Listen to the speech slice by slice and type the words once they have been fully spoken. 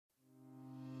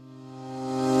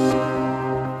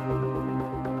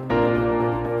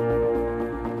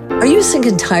you sick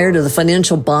and tired of the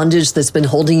financial bondage that's been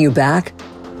holding you back?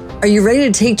 Are you ready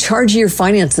to take charge of your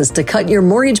finances to cut your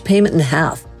mortgage payment in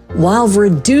half while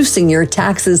reducing your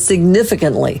taxes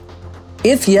significantly?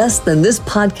 If yes, then this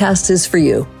podcast is for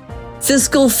you.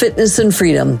 Fiscal Fitness and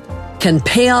Freedom can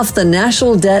pay off the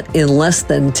national debt in less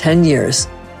than 10 years.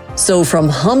 So from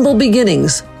humble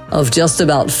beginnings of just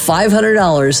about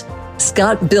 $500,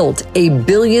 Scott built a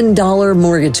billion-dollar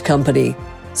mortgage company.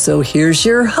 So here's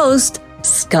your host,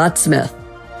 Scott Smith.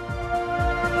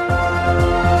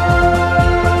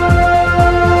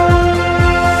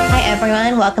 Hi,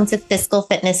 everyone. Welcome to Fiscal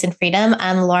Fitness and Freedom.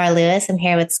 I'm Laura Lewis. I'm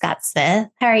here with Scott Smith.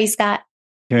 How are you, Scott?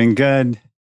 Doing good.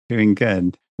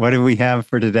 What do we have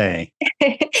for today?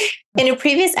 In a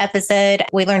previous episode,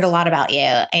 we learned a lot about you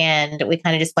and we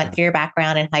kind of just went through your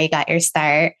background and how you got your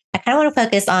start. I kind of want to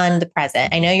focus on the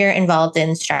present. I know you're involved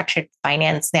in structured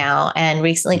finance now and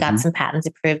recently got some patents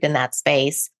approved in that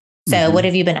space. So what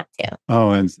have you been up to?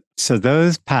 Oh, and so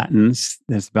those patents,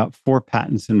 there's about 4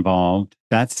 patents involved.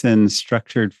 That's in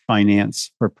structured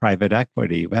finance for private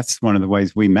equity. That's one of the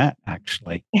ways we met,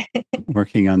 actually,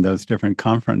 working on those different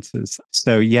conferences.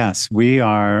 So yes, we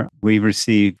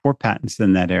received 4 patents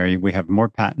in that area. We have more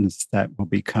patents that will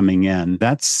be coming in.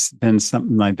 That's been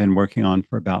something I've been working on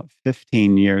for about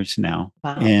 15 years now.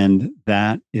 Wow. And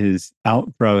that is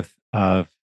outgrowth of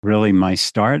really, my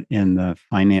start in the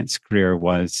finance career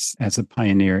was as a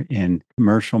pioneer in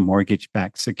commercial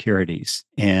mortgage-backed securities.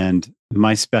 And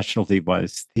my specialty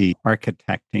was the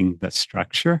architecting the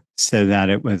structure so that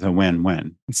it was a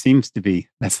win-win. It seems to be,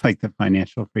 that's like the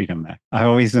Financial Freedom Act. I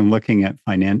always am looking at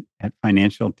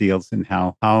financial deals and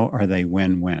how are they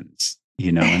win-wins?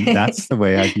 And that's the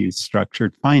way I've used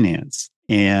structured finance.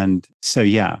 And so,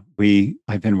 yeah,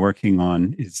 I've been working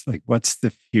on is like, what's the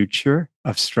future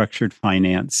of structured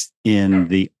finance in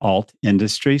the alt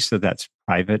industry? So that's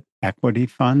private equity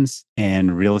funds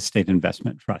and real estate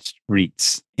investment trust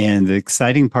REITs. And the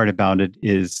exciting part about it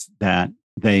is that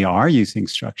they are using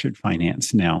structured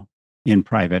finance now in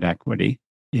private equity.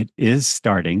 It is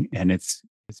starting and it's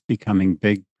becoming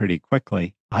big pretty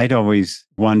quickly. I'd always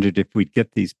wondered if we'd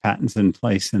get these patents in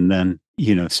place and then,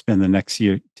 spend the next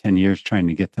 10 years trying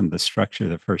to get them to structure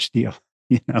the first deal,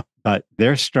 but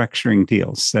they're structuring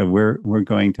deals. So we're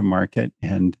going to market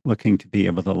and looking to be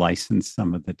able to license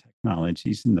some of the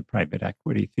technologies in the private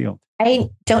equity field.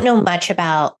 I don't know much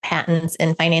about patents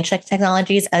in financial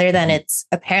technologies other than it's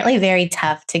apparently very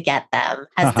tough to get them.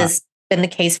 Has this been the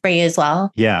case for you as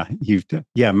well? Yeah,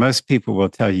 most people will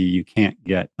tell you can't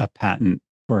get a patent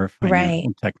for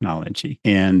financial technology.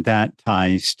 And that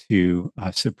ties to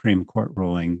a Supreme Court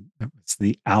ruling. That was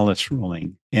the Alice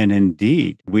ruling. And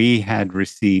indeed, we had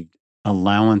received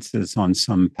allowances on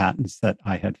some patents that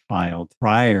I had filed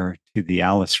prior to the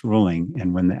Alice ruling.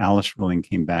 And when the Alice ruling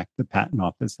came back, the patent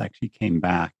office actually came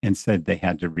back and said they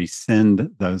had to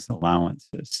rescind those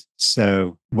allowances.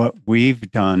 So what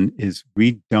we've done is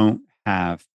we don't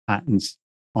have patents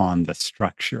on the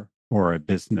structure or a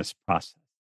business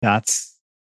process.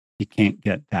 You can't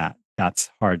get that.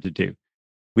 That's hard to do.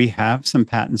 We have some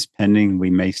patents pending we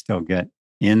may still get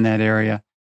in that area.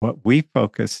 What we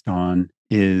focused on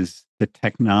is the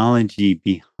technology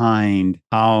behind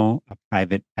how a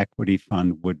private equity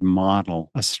fund would model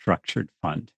a structured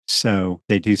fund. So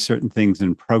they do certain things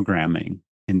in programming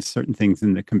and certain things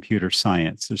in the computer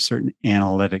science. There's certain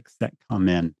analytics that come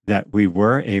in that we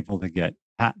were able to get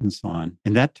patents on.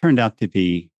 And that turned out to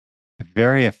be a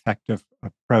very effective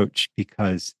approach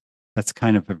because that's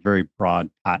kind of a very broad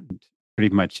patent.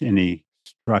 Pretty much any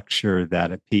structure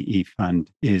that a PE fund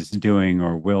is doing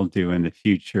or will do in the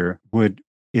future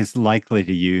is likely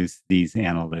to use these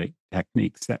analytic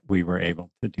techniques that we were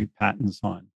able to do patents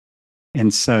on.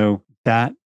 And so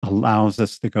that allows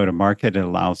us to go to market. It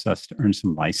allows us to earn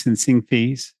some licensing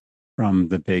fees from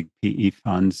the big PE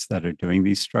funds that are doing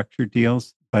these structured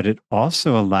deals. But it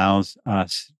also allows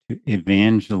us to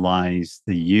evangelize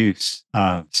the use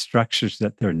of structures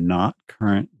that they're not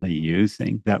currently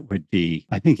using that would be,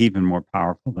 I think, even more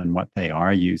powerful than what they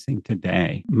are using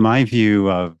today. My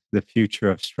view of the future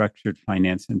of structured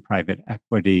finance and private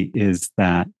equity is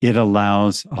that it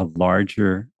allows a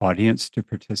larger audience to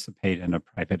participate in a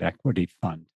private equity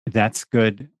fund. That's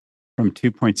good from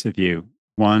 2 points of view.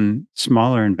 One,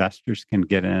 smaller investors can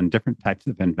get in, different types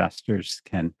of investors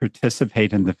can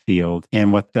participate in the field.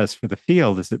 And what it does for the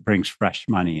field is it brings fresh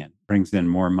money in, brings in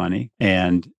more money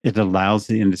and it allows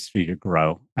the industry to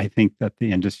grow. I think that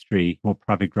the industry will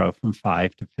probably grow from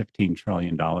 $5 to $15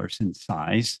 trillion in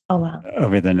size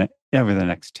over the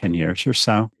next 10 years or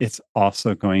so. It's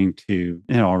also going to,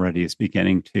 and already is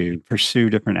beginning to pursue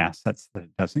different assets that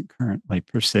it doesn't currently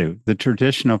pursue. The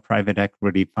traditional private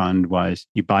equity fund was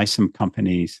you buy some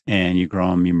companies and you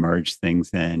grow them, you merge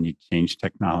things in, you change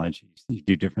technologies, you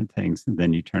do different things, and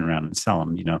then you turn around and sell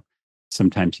them.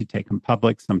 Sometimes you take them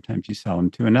public, sometimes you sell them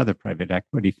to another private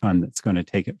equity fund that's going to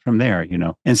take it from there,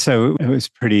 And so it was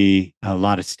a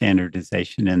lot of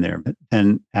standardization in there. But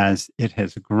then as it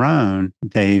has grown,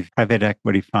 private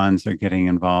equity funds are getting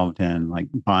involved in like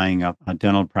buying up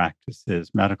dental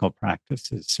practices, medical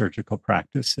practices, surgical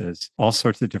practices, all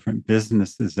sorts of different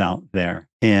businesses out there.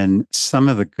 And some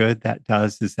of the good that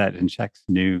does is that injects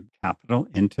new capital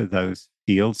into those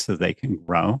fields so they can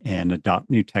grow and adopt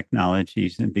new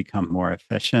technologies and become more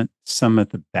efficient. Some of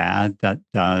the bad that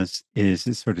does is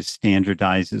it sort of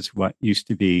standardizes what used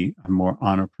to be a more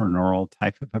entrepreneurial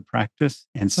type of a practice.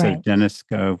 And so dentists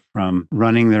go from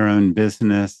running their own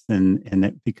business and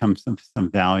it becomes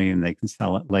some value and they can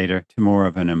sell it later to more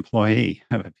of an employee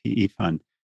of a PE fund.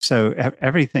 So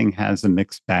everything has a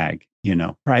mixed bag.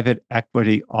 Private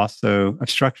equity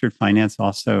structured finance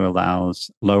also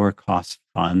allows lower cost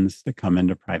funds to come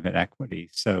into private equity.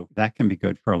 So that can be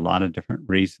good for a lot of different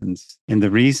reasons. And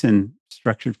the reason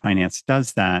structured finance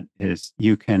does that is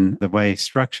the way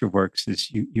structure works is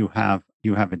you have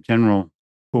a general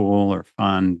pool or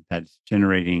fund that's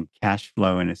generating cash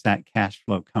flow. And as that cash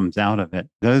flow comes out of it,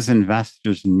 those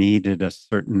investors needed a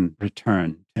certain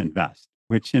return to invest,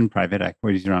 which in private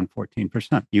equity is around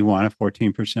 14%. You want a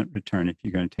 14% return if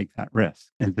you're going to take that risk.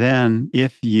 And then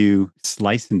if you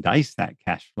slice and dice that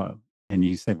cash flow and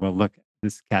you say, well, look,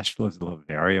 this cash flow is a little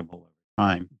variable over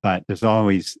time, but there's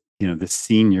always, the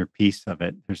senior piece of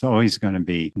it, there's always going to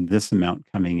be this amount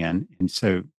coming in. And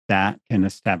so that can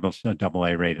establish a AA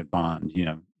rated bond,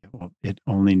 it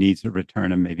only needs a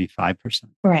return of maybe 5%.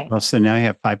 Right. Well, so now you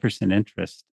have 5%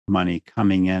 interest money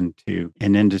coming into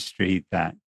an industry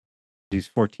that these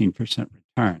 14%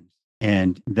 returns.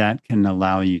 And that can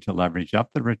allow you to leverage up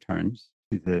the returns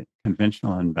to the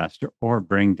conventional investor or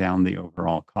bring down the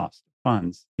overall cost of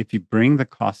funds. If you bring the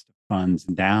cost of funds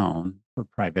down for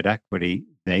private equity,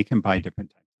 they can buy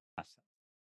different types of assets.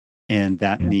 And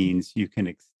that means you can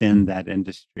extend that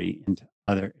industry into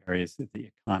other areas of the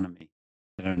economy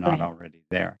that are not already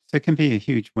there. So it can be a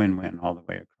huge win-win all the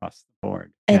way across the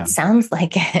board. It sounds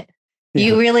like it.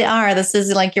 You really are. This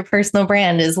is like your personal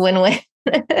brand is win-win.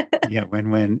 Yeah,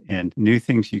 win-win and new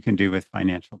things you can do with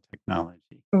financial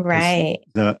technology. Right.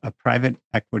 A private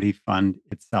equity fund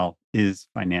itself is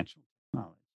financial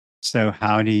technology. So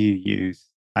how do you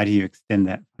extend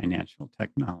that financial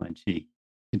technology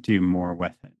to do more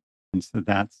with it? And so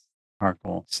that's our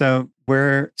goal. So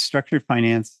where structured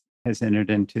finance has entered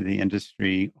into the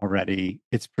industry already,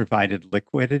 it's provided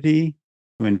liquidity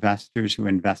to investors who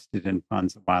invested in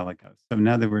funds a while ago. So in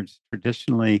other words,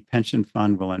 traditionally, pension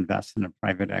fund will invest in a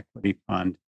private equity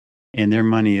fund and their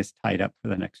money is tied up for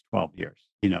the next 12 years.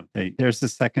 There's a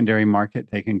secondary market.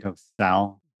 They can go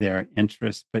sell their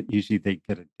interest, but usually they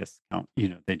get a discount.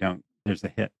 There's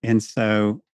a hit. And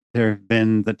so there have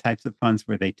been the types of funds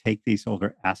where they take these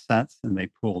older assets and they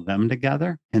pool them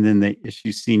together, and then they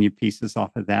issue senior pieces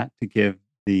off of that to give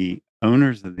the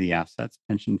owners of the assets,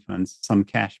 pension funds, some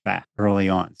cash back early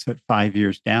on. So at 5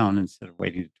 years down, instead of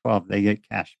waiting to 12, they get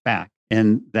cash back.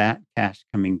 And that cash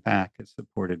coming back is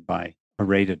supported by a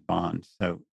rated bond.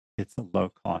 So it's a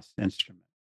low cost instrument.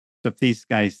 So if these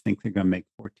guys think they're going to make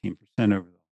 14% over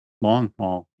the long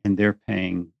haul and they're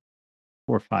paying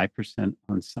 4 or 5%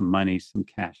 on some money, some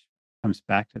cash comes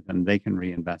back to them, they can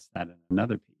reinvest that in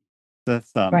another piece.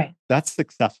 So that's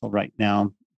successful right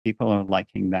now. People are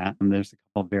liking that, and there's a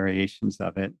couple of variations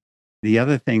of it. The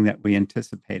other thing that we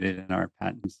anticipated in our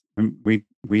patents, we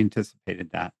anticipated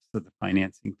that, so the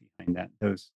financing behind that,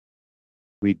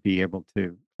 we'd be able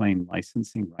to claim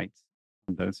licensing rights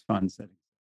on those funds.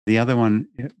 The other one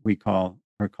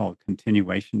are called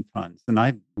continuation funds, and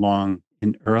I've long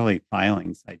in early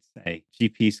filings, I'd say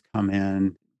GPs come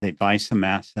in, they buy some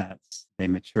assets, they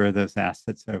mature those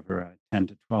assets over a 10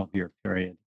 to 12 year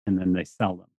period, and then they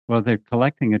sell them. Well, they're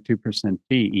collecting a 2%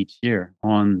 fee each year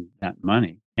on that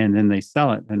money. And then they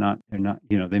sell it. They're not,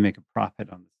 they make a profit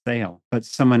on the sale, but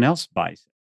someone else buys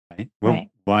it, right? Well,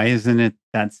 why isn't it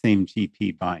that same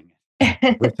GP buying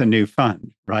it with a new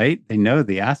fund, right? They know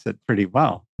the asset pretty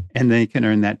well and they can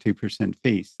earn that 2%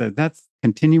 fee. So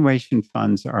continuation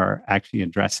funds are actually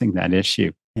addressing that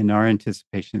issue. in our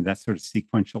anticipation, that's sort of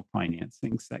sequential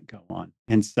financings that go on.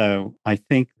 And so I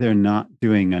think they're not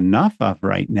doing enough of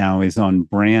right now is on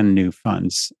brand new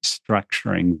funds,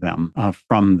 structuring them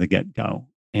from the get-go.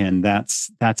 And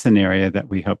that's an area that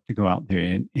we hope to go out there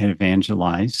and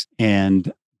evangelize.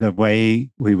 And the way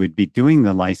we would be doing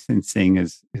the licensing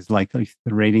is likely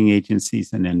the rating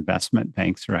agencies and investment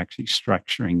banks are actually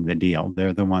structuring the deal.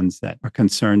 They're the ones that are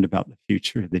concerned about the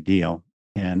future of the deal.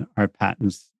 And our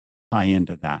patents tie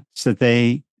into that. So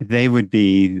they would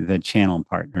be the channel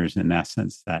partners in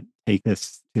essence that take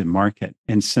this to market.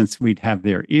 And since we'd have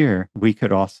their ear, we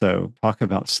could also talk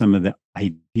about some of the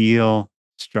ideal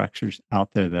structures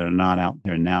out there that are not out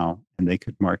there now, and they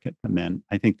could market them in.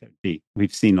 I think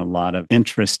we've seen a lot of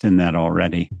interest in that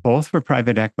already, both for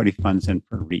private equity funds and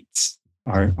for REITs.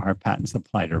 Our patents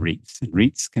apply to REITs, and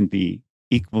REITs can be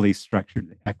equally structured,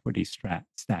 the equity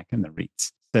stack in the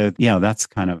REITs. So yeah,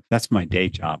 that's my day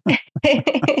job.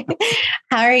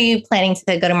 How are you planning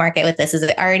to go to market with this? Is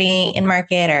it already in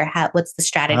market, or what's the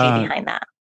strategy behind that?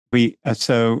 We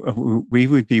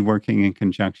would be working in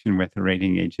conjunction with the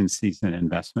rating agencies and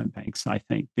investment banks, I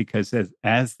think, because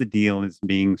as the deal is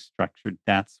being structured,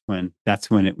 that's when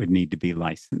it would need to be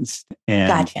licensed. And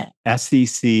gotcha.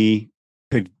 SEC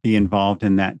could be involved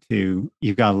in that too.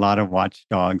 You've got a lot of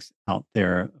watchdogs out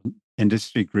there,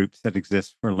 industry groups that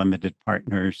exist for limited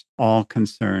partners, all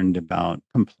concerned about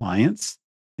compliance,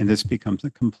 and this becomes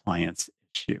a compliance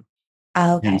issue.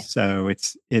 Oh, okay. And so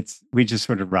we just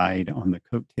sort of ride on the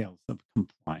coattails of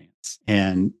compliance.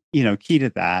 And, key to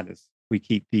that is we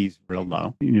keep fees real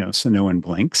low, so no one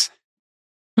blinks.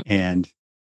 And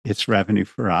it's revenue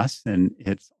for us. And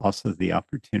it's also the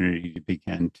opportunity to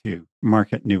begin to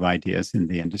market new ideas in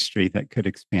the industry that could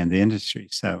expand the industry.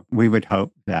 So we would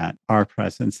hope that our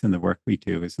presence and the work we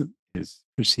do is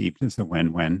perceived as a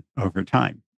win-win over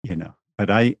time, But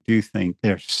I do think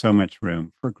there's so much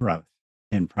room for growth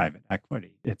in private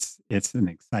equity. It's an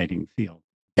exciting field.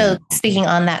 So speaking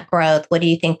on that growth, what do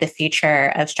you think the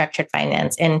future of structured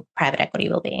finance in private equity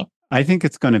will be? I think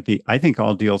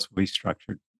all deals will be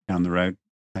structured down the road.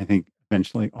 I think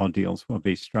eventually all deals will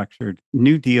be structured.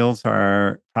 New deals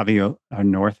are probably are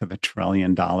north of $1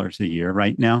 trillion a year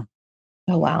right now.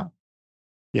 Oh, wow.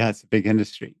 Yeah, it's a big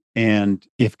industry. And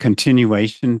if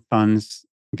continuation funds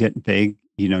get big,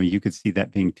 you could see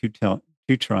that being $2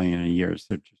 trillion a year.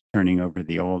 So just turning over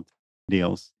the old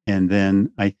deals. And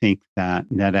then I think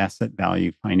that net asset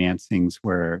value financings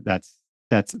where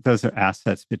those are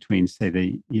assets between, say,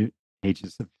 the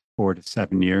ages of 4 to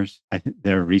 7 years. I think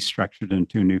they're restructured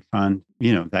into a new fund.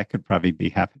 That could probably be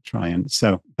 $500 billion.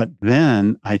 So, but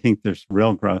then I think there's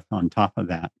real growth on top of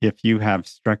that. If you have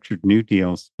structured new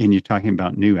deals and you're talking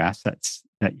about new assets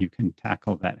that you can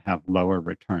tackle that have lower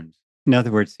returns. In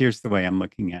other words, here's the way I'm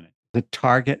looking at it. The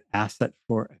target asset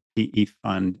for a PE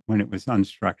fund when it was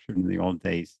unstructured in the old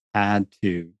days had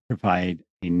to provide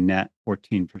a net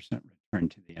 14% return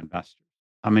to the investors.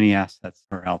 How many assets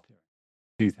are out there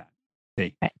to do that?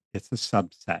 It's a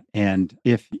subset. And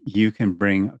if you can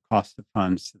bring a cost of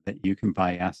funds so that you can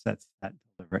buy assets that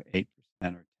deliver 8%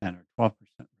 or 10 or 12%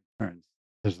 returns,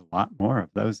 there's a lot more of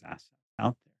those assets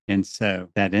out there. And so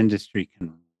that industry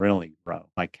can really grow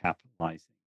by capitalizing.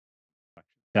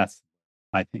 That's,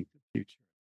 I think, the future.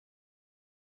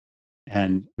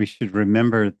 And we should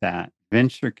remember that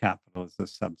venture capital is a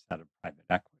subset of private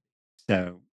equity.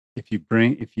 So if you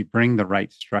bring the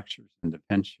right structures into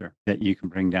venture, that you can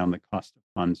bring down the cost of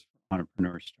funds for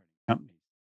entrepreneurs starting companies.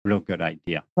 Real good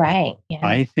idea. Right. Yeah.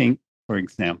 I think, for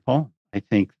example,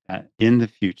 that in the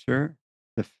future,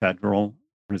 the Federal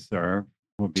Reserve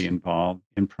will be involved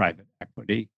in private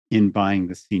equity in buying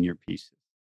the senior pieces.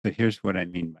 So here's what I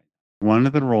mean by that. One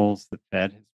of the roles the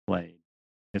Fed has played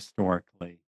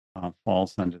historically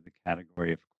falls under the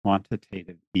category of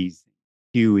quantitative easing.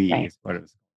 QE is what it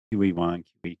was called, QE1,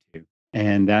 QE2.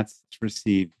 And that's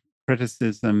received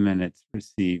criticism and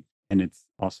it's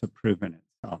also proven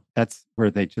itself. That's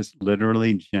where they just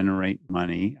literally generate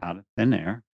money out of thin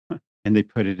air and they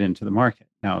put it into the market.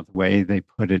 Now, the way they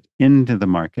put it into the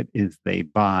market is they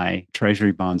buy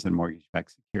treasury bonds and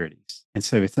mortgage-backed securities. And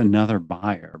so it's another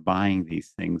buyer buying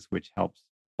these things, which helps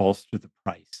bolster the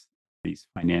price these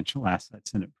financial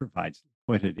assets and it provides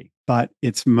liquidity. But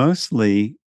it's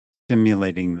mostly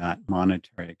stimulating that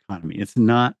monetary economy. It's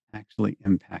not actually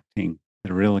impacting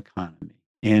the real economy.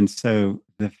 And so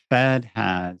the Fed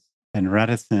has been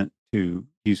reticent to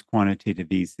use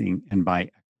quantitative easing and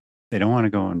buy. They don't want to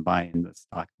go and buy in the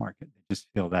stock market. They just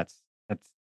feel that's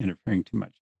interfering too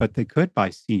much. But they could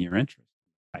buy senior interest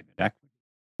in the private equity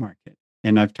market.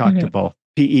 And I've talked to both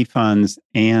PE funds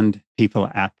and people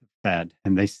at the Fed,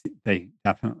 and they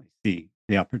definitely see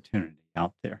the opportunity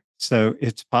out there. So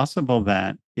it's possible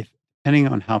that depending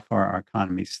on how far our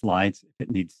economy slides, if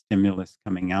it needs stimulus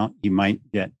coming out, you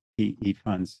might get PE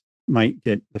funds, might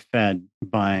get the Fed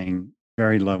buying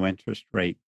very low interest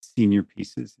rate senior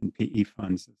pieces in PE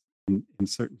funds in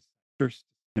certain sectors to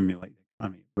stimulate the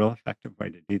economy. A real effective way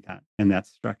to do that. And that's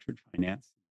structured finance.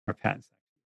 Our patents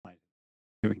actually apply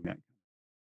to doing that.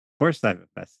 Of course, I have a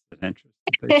vested interest.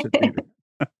 They should do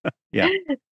that. Yeah.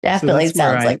 Definitely so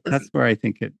sounds like that's where I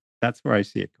think that's where I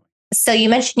see it going. So you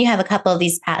mentioned you have a couple of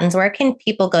these patents. Where can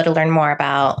people go to learn more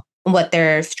about what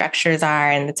their structures are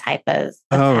and the type of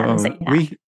patents that you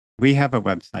have? We have a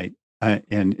website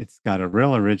and it's got a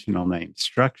real original name,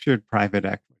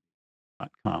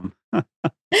 structuredprivateequity.com.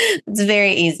 It's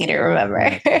very easy to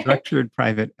remember.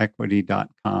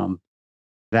 Structuredprivateequity.com.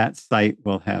 That site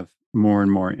will have more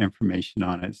and more information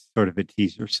on it. It's sort of a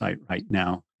teaser site right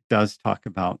now. It does talk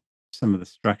about some of the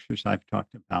structures I've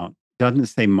talked about. Doesn't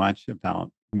say much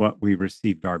about what we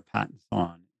received our patents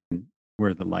on and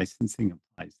where the licensing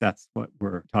applies. That's what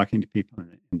we're talking to people in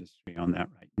the industry on that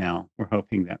right now. We're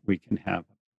hoping that we can have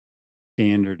a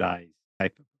standardized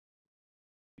type of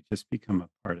just become a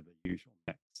part of the usual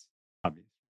mix, obviously.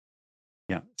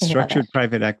 Yeah,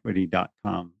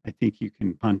 structuredprivateequity.com. I think you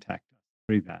can contact us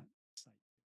through that site.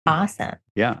 Awesome.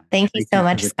 Yeah. Thank you so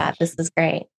much, Scott. This was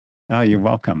great. Oh, you're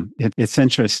welcome. It's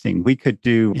interesting. We could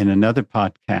do in another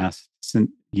podcast,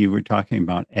 since you were talking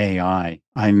about AI,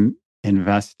 I'm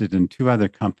invested in 2 other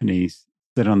companies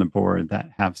that on the board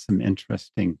that have some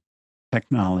interesting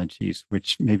technologies,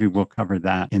 which maybe we'll cover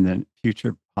that in the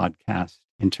future podcast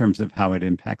in terms of how it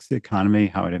impacts the economy,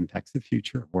 how it impacts the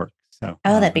future of work. So,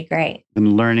 that'd be great.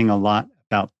 Been learning a lot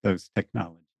about those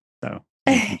technologies. So,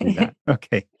 we can do that.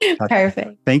 Okay.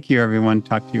 Perfect. Thank you, everyone.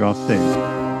 Talk to you all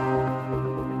soon.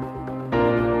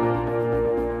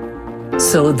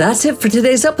 So that's it for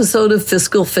today's episode of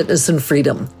Fiscal Fitness and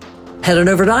Freedom. Head on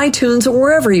over to iTunes or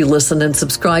wherever you listen and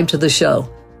subscribe to the show.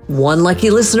 One lucky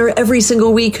listener every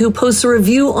single week who posts a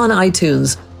review on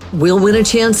iTunes will win a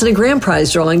chance in a grand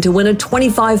prize drawing to win a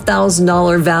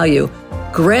 $25,000 value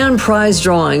grand prize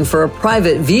drawing for a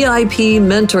private VIP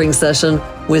mentoring session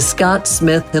with Scott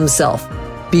Smith himself.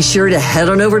 Be sure to head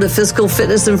on over to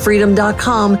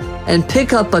fiscalfitnessandfreedom.com and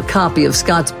pick up a copy of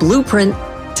Scott's blueprint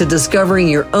to discovering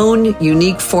your own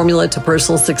unique formula to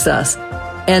personal success.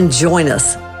 And join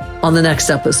us on the next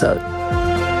episode.